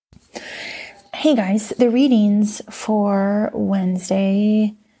Hey guys, the readings for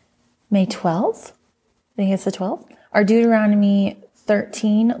Wednesday, May 12th, I think it's the 12th, are Deuteronomy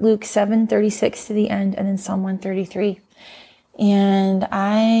 13, Luke 7:36 to the end, and then Psalm 133. And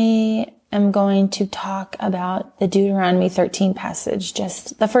I am going to talk about the Deuteronomy 13 passage,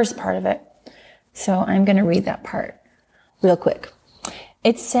 just the first part of it. So I'm going to read that part real quick.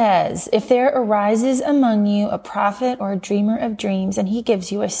 It says, if there arises among you a prophet or a dreamer of dreams, and he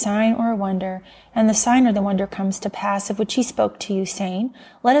gives you a sign or a wonder, and the sign or the wonder comes to pass of which he spoke to you, saying,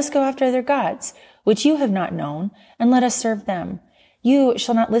 let us go after other gods, which you have not known, and let us serve them. You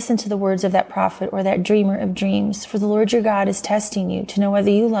shall not listen to the words of that prophet or that dreamer of dreams, for the Lord your God is testing you to know whether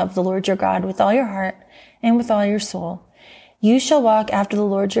you love the Lord your God with all your heart and with all your soul. You shall walk after the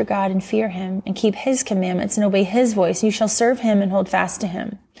Lord your God and fear him and keep his commandments and obey his voice. You shall serve him and hold fast to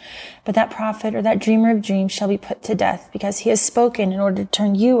him. But that prophet or that dreamer of dreams shall be put to death because he has spoken in order to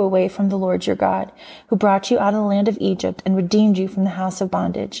turn you away from the Lord your God, who brought you out of the land of Egypt and redeemed you from the house of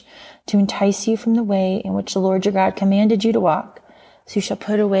bondage, to entice you from the way in which the Lord your God commanded you to walk. So you shall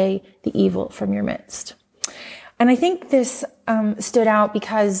put away the evil from your midst. And I think this stood out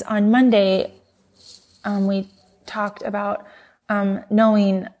because on Monday, we talked about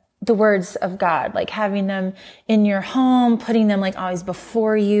knowing the words of God, like having them in your home, putting them like always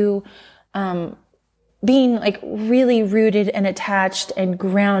before you, being like really rooted and attached and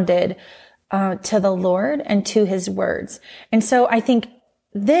grounded to the Lord and to his words. And so I think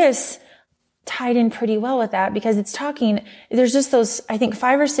this tied in pretty well with that because it's talking, there's just those, I think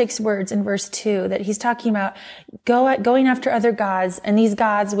 5 or 6 words in verse 2 that he's talking about going after other gods and these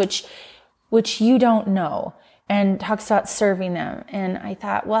gods which you don't know. And talks about serving them. And I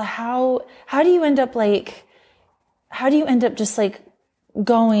thought, well, how do you end up just like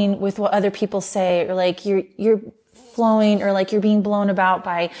going with what other people say, or like you're flowing, or like you're being blown about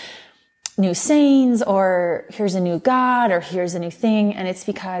by new sayings, or here's a new God, or here's a new thing. And it's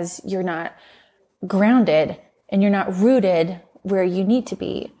because you're not grounded and you're not rooted where you need to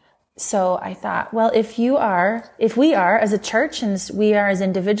be. So I thought, well, if we are as a church and we are as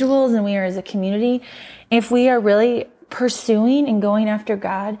individuals and we are as a community, if we are really pursuing and going after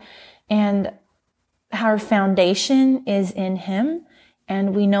God and our foundation is in him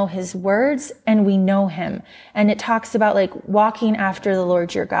and we know his words and we know him. And it talks about like walking after the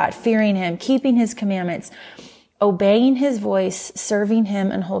Lord your God, fearing him, keeping his commandments, obeying his voice, serving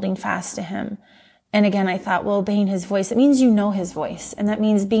him and holding fast to him. And again, I thought, well, obeying his voice, it means you know his voice. And that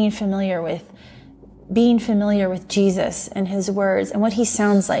means being familiar with Jesus and his words and what he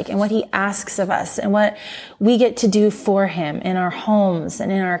sounds like and what he asks of us and what we get to do for him in our homes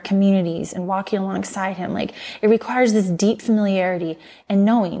and in our communities and walking alongside him. Like it requires this deep familiarity and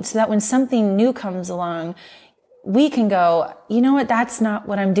knowing so that when something new comes along, we can go, you know what? That's not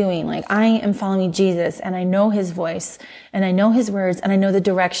what I'm doing. Like I am following Jesus and I know his voice and I know his words and I know the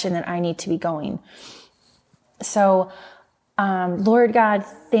direction that I need to be going. So, Lord God,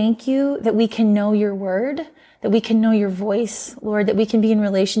 thank you that we can know your word, that we can know your voice, Lord, that we can be in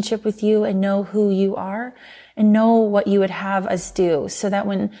relationship with you and know who you are and know what you would have us do so that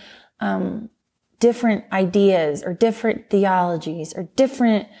when, different ideas or different theologies or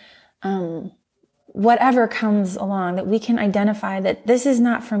different, whatever comes along, that we can identify that this is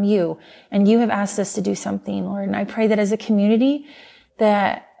not from you and you have asked us to do something, Lord. And I pray that as a community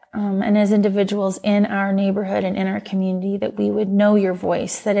that, and as individuals in our neighborhood and in our community, that we would know your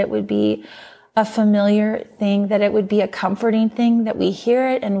voice, that it would be a familiar thing, that it would be a comforting thing, that we hear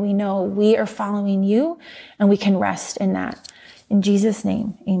it and we know we are following you and we can rest in that. In Jesus'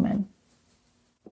 name, amen.